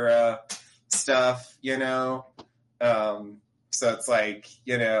War era stuff, So it's like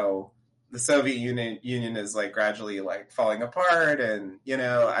the Soviet Union is like gradually like falling apart, and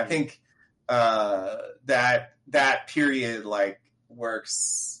I think that period like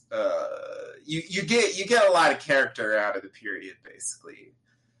works. You get a lot of character out of the period basically,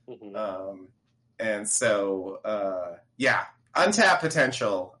 and so untapped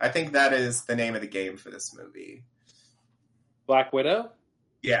potential. I think that is the name of the game for this movie. Black Widow.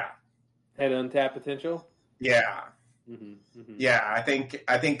 Yeah, had untapped potential. Yeah. Yeah, I think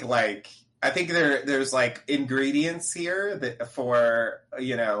there's like ingredients here that for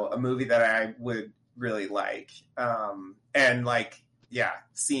a movie that I would really like, and like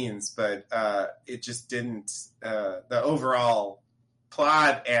scenes, but it just didn't. The overall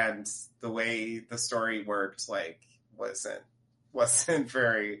plot and the way the story worked like wasn't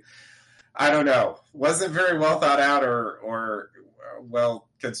very. I don't know. Wasn't very well thought out or well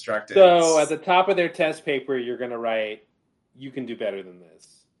constructed. So at the top of their test paper, you're going to write, "You can do better than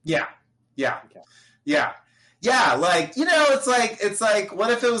this." Yeah. Okay. Yeah. Like it's like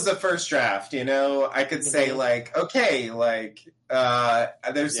what if it was a first draft? I could say like, okay, like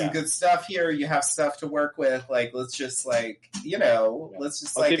there's some good stuff here. You have stuff to work with. Like let's just like let's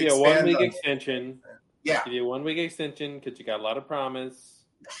just I'll like give you a 1 week extension. Yeah, give you a 1 week extension because you got a lot of promise.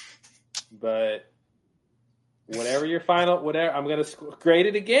 But whatever your final, I'm going to grade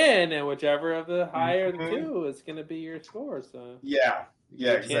it again, and whichever of the higher of the two is going to be your score. So yeah,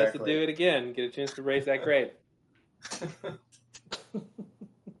 get a chance to do it again. Get a chance to raise that grade. I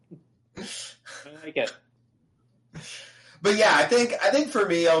like it. But yeah, I think for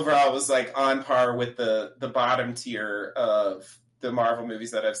me overall it was like on par with the bottom tier of the Marvel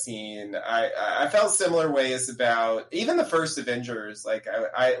movies that I've seen. I felt similar ways about even the first Avengers. Like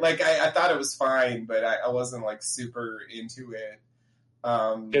I thought it was fine, but I wasn't like super into it.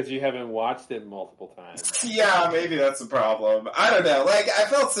 Because you haven't watched it multiple times. Yeah, maybe that's the problem. I don't know. Like, I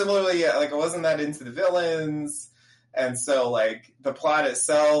felt similarly, like, I wasn't that into the villains, and so, like, the plot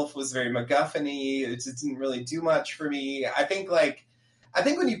itself was very MacGuffin-y. It just didn't really do much for me. I think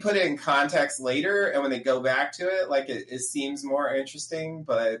when you put it in context later, and when they go back to it, like, it seems more interesting,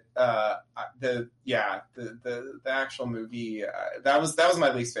 but the actual movie, that was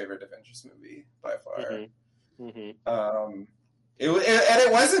my least favorite Avengers movie, by far.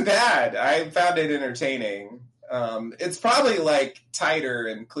 It wasn't bad. I found it entertaining. It's probably like tighter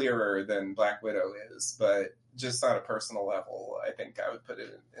and clearer than Black Widow is, but just on a personal level, I think I would put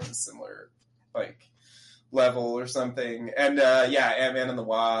it in a similar like level or something. And Ant-Man and the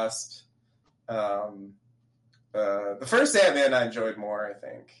Wasp. The first Ant-Man I enjoyed more, I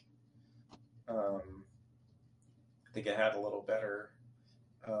think. I think it had a little better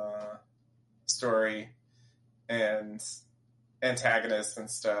story and antagonists and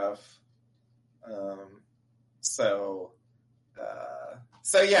stuff. So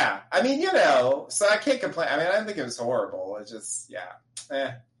yeah. I mean, so I can't complain. I mean, I don't think it was horrible. It just,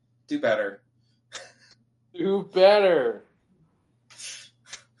 do better. Do better.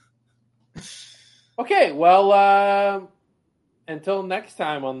 Okay, well, until next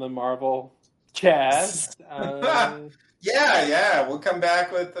time on the Marvel Cast. Yeah, we'll come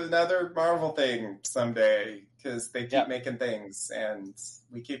back with another Marvel thing someday, because they keep making things, and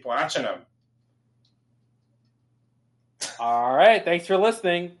we keep watching them. All right, thanks for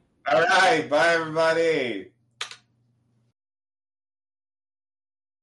listening. All right, bye, everybody.